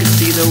way. I can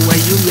see the way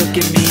you look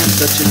at me, I'm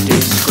such a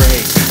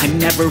disgrace. I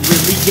never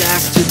really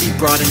asked to be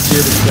brought into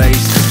this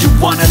place. You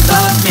wanna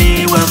love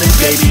me? Well then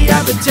baby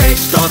I have a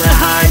taste. All the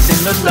highs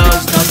and the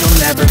lows, no you'll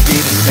never be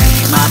the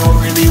same. I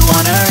don't really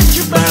wanna hurt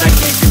you but I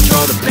can't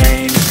control the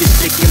pain. If you're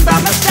sticking by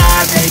my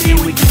side, maybe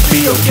we could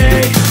be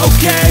okay.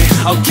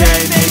 Okay,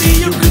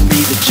 maybe you could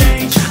be the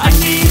change I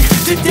need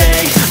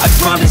today. I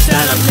promise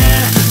that I've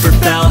never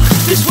felt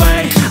this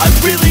way. I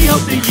really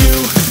hope that you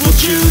will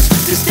choose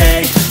to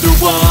stay.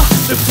 through all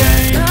the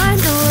pain. I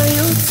know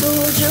you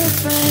told your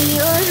friend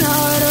you're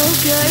not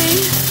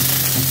okay.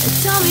 And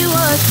tell me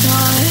what's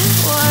wrong and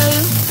why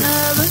you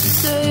never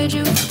said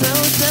you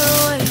felt that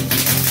way.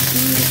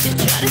 Guess you're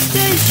trying to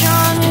stay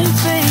strong and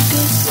fake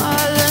a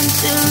smile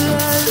until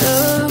I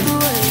look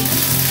away.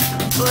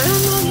 But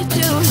I've known you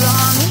too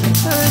long, it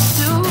hurts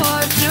to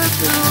watch your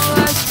blue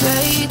eyes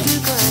fade to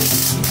gray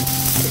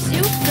as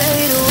you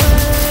fade away.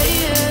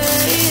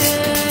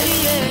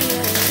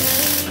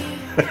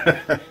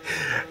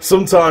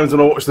 Sometimes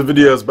when I watch the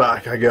videos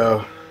back, I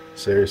go,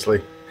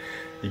 seriously,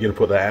 you're going to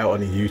put that out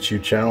on your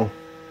YouTube channel?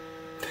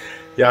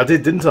 Yeah, I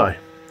did, didn't I?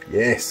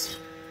 Yes.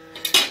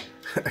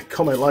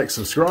 Comment, like,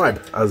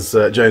 subscribe, as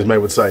James May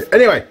would say.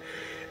 Anyway,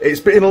 it's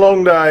been a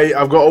long day.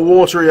 I've got a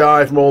watery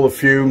eye from all the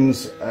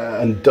fumes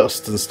and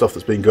dust and stuff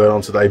that's been going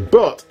on today,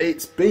 but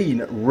it's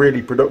been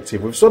really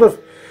productive. We've sort of,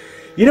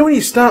 you know when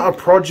you start a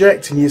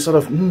project and you sort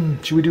of,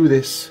 should we do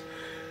this?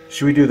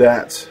 Should we do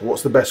that?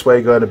 What's the best way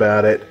of going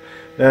about it?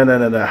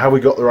 No. Have we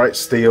got the right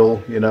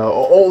steel? You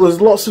know,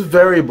 there's lots of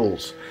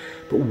variables.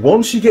 But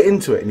once you get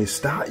into it and you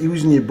start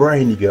using your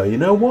brain, you go, you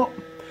know what?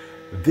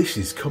 This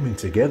is coming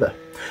together.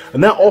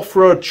 And that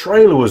off-road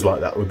trailer was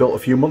like that. We built a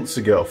few months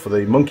ago for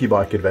the monkey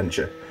bike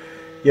adventure.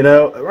 You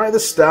know, right at the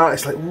start,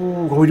 it's like,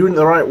 ooh, are we doing it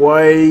the right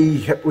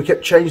way? We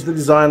kept changing the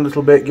design a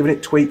little bit, giving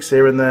it tweaks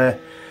here and there.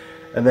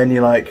 And then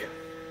you're like,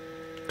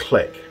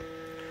 click.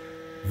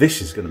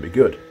 This is going to be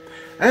good.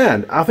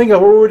 And I think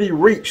I've already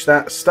reached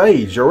that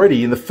stage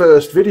already in the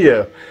first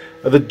video.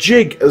 The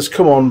jig has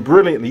come on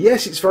brilliantly.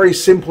 Yes, it's very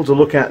simple to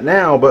look at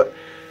now, but,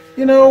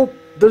 you know,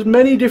 there's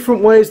many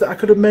different ways that I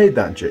could have made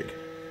that jig.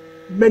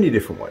 Many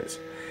different ways.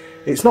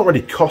 It's not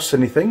really cost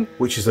anything,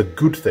 which is a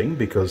good thing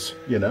because,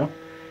 you know,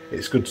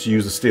 it's good to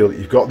use the steel that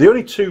you've got. The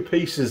only two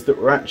pieces that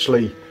were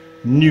actually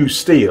new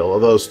steel are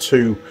those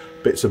two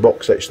bits of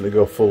box section that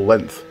go full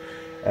length.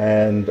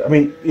 And, I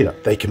mean, you know,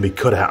 they can be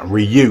cut out and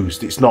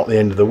reused. It's not the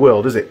end of the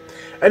world, is it?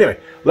 Anyway,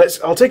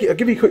 I'll give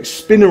you a quick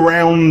spin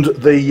around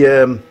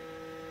the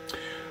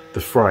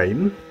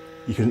frame.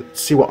 You can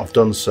see what I've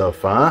done so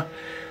far.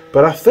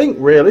 But I think,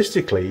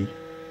 realistically,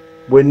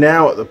 we're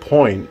now at the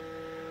point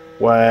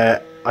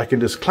where I can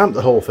just clamp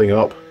the whole thing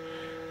up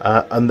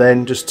and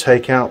then just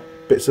take out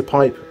bits of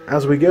pipe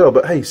as we go.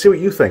 But hey, see what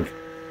you think.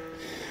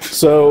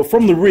 So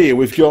from the rear,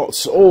 we've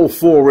got all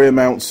four rear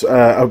mounts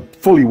are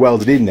fully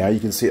welded in now. You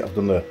can see I've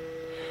done the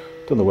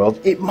weld.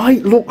 It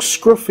might look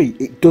scruffy.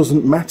 It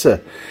doesn't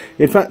matter.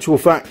 In actual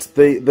fact,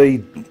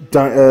 the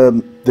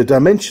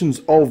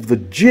dimensions of the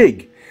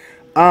jig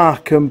are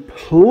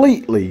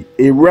completely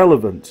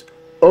irrelevant,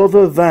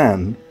 other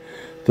than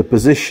the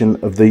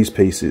position of these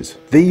pieces.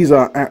 These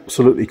are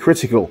absolutely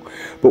critical,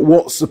 but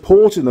what's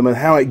supporting them and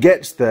how it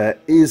gets there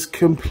is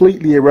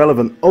completely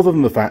irrelevant, other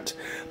than the fact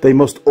they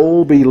must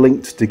all be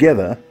linked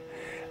together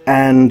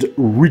and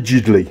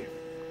rigidly,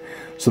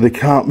 so they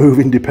can't move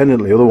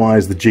independently,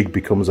 otherwise the jig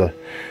becomes a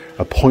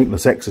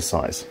pointless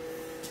exercise.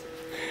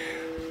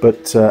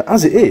 But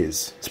as it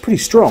is, it's pretty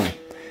strong.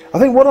 I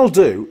think what I'll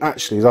do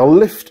actually is I'll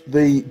lift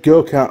the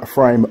go-kart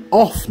frame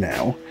off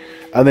now,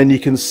 and then you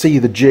can see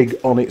the jig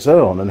on its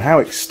own and how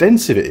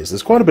extensive it is.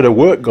 There's quite a bit of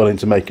work gone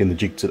into making the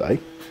jig today.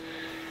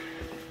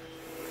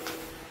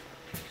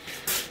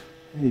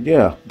 There you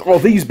go. Well,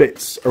 these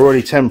bits are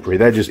already temporary.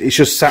 It's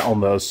just sat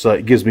on those, so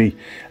it gives me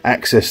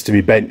access to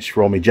my bench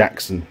for all my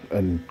jacks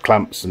and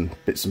clamps and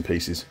bits and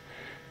pieces.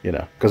 You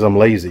know, because I'm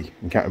lazy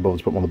and can't be bothered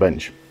to put them on the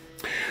bench.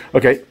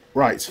 Okay,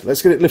 right,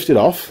 let's get it lifted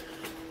off.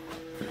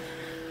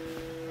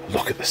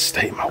 Look at the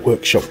state of my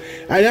workshop.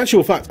 And in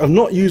actual fact, I've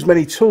not used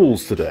many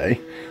tools today,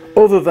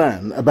 other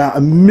than about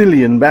 1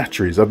 million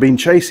batteries. I've been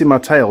chasing my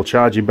tail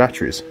charging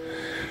batteries,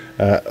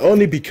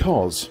 only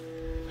because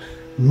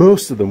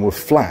most of them were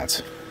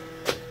flat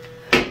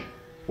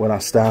when I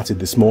started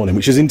this morning,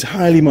 which is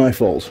entirely my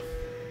fault.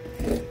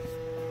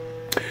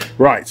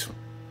 Right,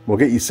 we'll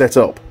get you set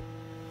up.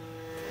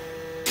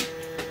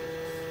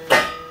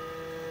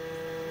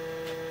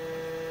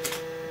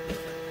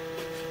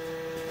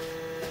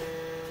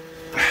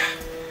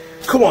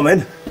 Come on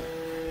then.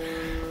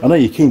 I know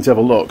you're keen to have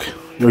a look.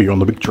 Oh, you're on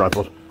the big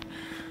tripod.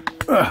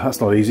 That's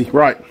not easy.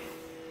 Right.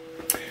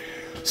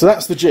 So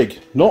that's the jig.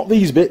 Not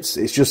these bits,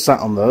 it's just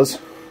sat on those.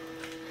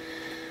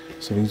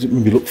 So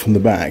maybe look from the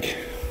back.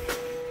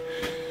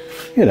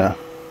 You know,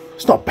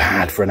 it's not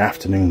bad for an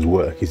afternoon's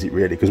work, is it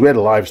really? Because we had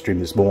a live stream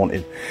this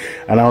morning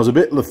and I was a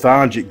bit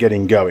lethargic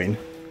getting going.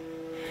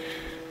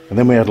 And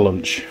then we had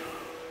lunch.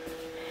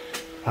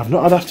 I've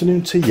not had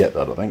afternoon tea yet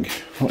though, I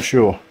think. Not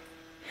sure.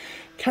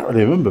 Can't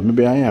really remember,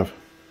 maybe I have.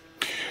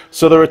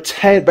 So there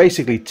are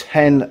basically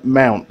 10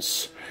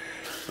 mounts,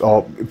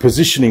 or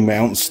positioning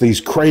mounts, these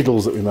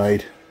cradles that we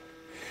made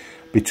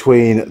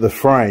between the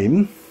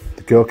frame,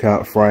 the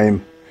go-kart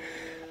frame,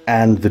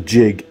 and the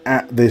jig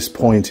at this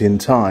point in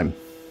time.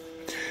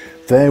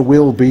 There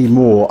will be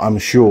more, I'm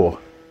sure,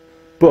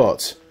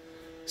 but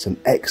it's an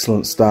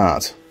excellent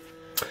start.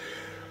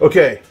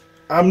 Okay,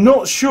 I'm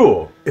not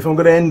sure if I'm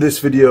going to end this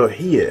video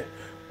here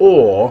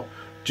or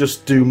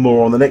just do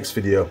more on the next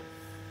video.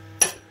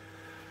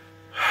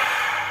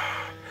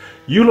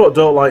 You lot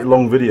don't like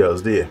long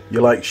videos, do you?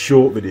 You like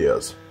short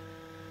videos.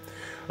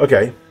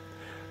 Okay,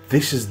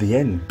 this is the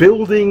end.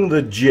 Building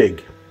the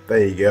jig.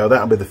 There you go,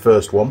 that'll be the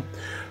first one.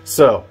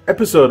 So,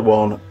 episode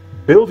 1,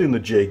 building the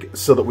jig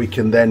so that we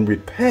can then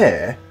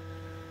repair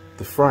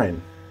the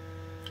frame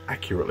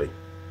accurately,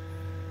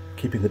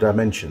 keeping the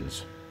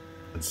dimensions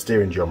and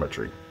steering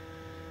geometry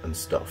and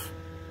stuff.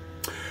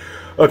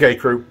 Okay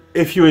crew,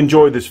 if you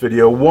enjoyed this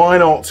video, why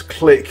not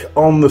click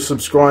on the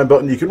subscribe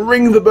button? You can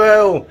ring the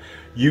bell.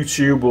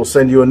 YouTube will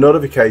send you a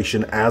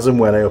notification as and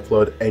when I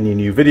upload any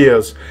new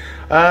videos.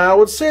 I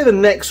would say the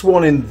next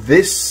one in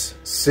this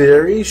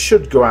series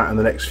should go out in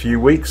the next few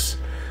weeks.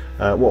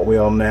 What we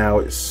are now,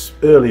 it's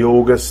early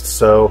August,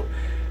 so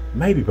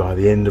maybe by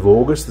the end of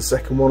August the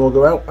second one will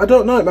go out. I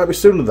don't know, it might be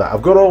sooner than that.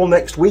 I've got all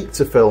next week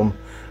to film,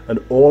 and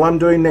all I'm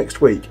doing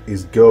next week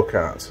is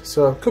go-kart.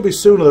 So it could be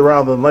sooner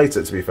rather than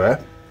later, to be fair.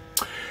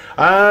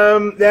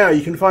 Now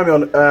you can find me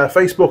on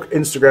Facebook,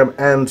 Instagram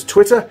and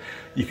Twitter.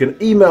 You can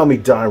email me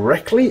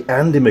directly,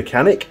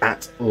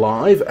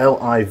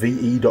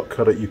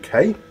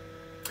 andymechanic@live.co.uk.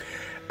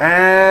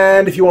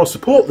 And if you want to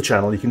support the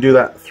channel, you can do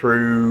that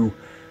through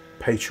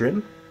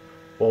Patreon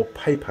or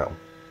PayPal.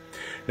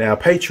 Now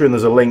Patreon,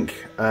 there's a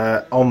link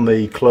on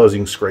the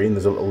closing screen.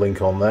 There's a little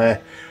link on there.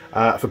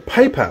 For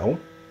PayPal,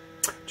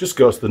 just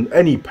go to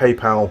any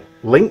PayPal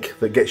link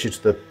that gets you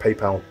to the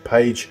PayPal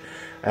page,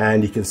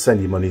 and you can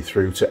send your money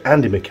through to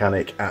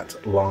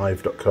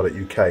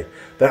andymechanic@live.co.uk.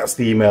 That's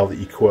the email that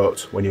you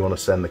quote when you want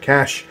to send the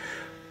cash.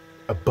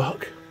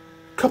 $1,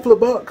 couple of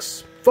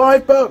bucks,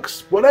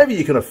 $5, whatever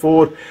you can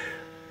afford,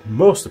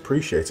 most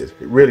appreciated.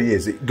 It really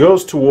is. It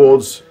goes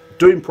towards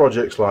doing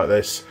projects like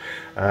this,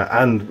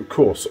 and of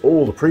course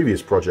all the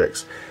previous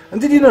projects.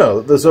 And did you know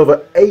that there's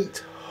over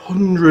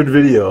 800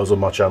 videos on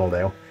my channel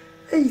now?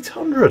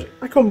 800!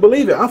 I couldn't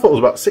believe it. I thought it was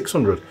about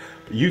 600.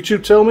 But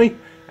YouTube tell me,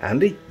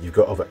 Andy, you've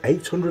got over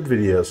 800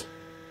 videos.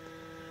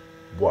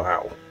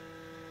 Wow.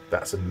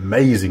 That's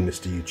amazing,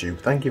 Mr. YouTube.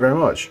 Thank you very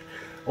much.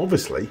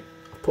 Obviously,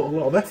 I've put a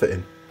lot of effort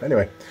in.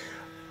 Anyway,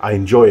 I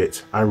enjoy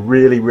it. I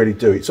really, really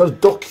do. It sort of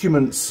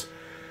documents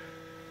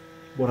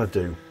what I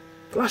do.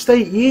 The last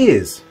 8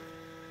 years.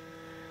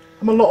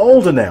 I'm a lot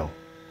older now.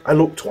 I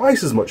look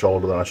twice as much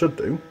older than I should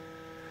do.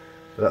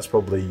 But that's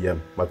probably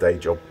my day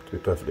job, to be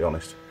perfectly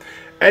honest.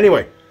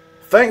 Anyway,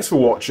 thanks for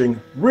watching.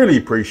 Really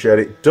appreciate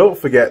it. Don't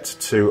forget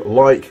to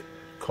like,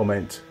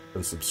 comment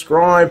and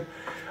subscribe.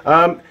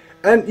 And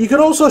you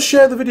can also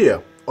share the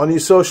video on your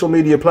social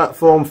media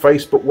platform,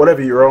 Facebook,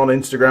 whatever you're on,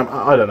 Instagram,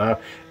 I don't know.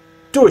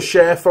 Do a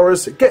share for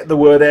us. Get the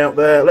word out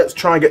there. Let's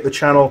try and get the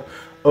channel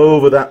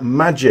over that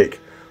magic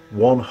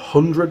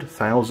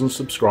 100,000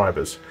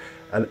 subscribers.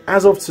 And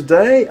as of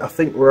today, I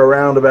think we're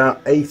around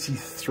about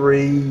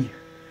 83,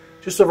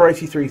 just over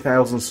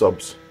 83,000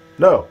 subs.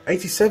 No,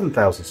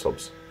 87,000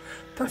 subs.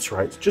 That's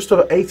right, just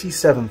over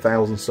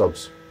 87,000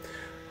 subs.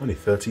 Only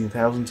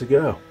 13,000 to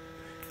go.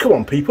 Come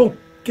on, people,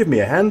 give me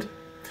a hand.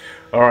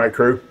 Alright,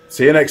 crew,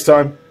 see you next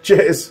time.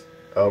 Cheers,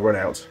 over and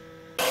out.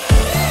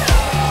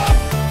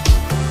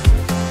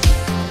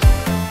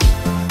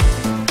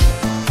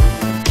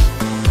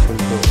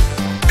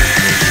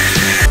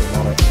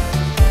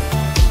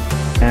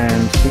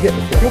 And we get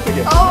the flip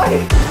again.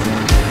 Oh!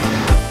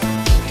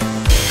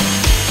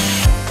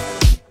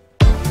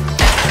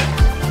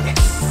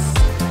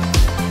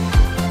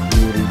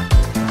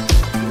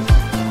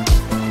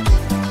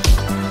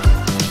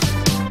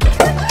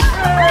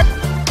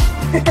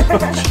 Ha ha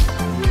ha!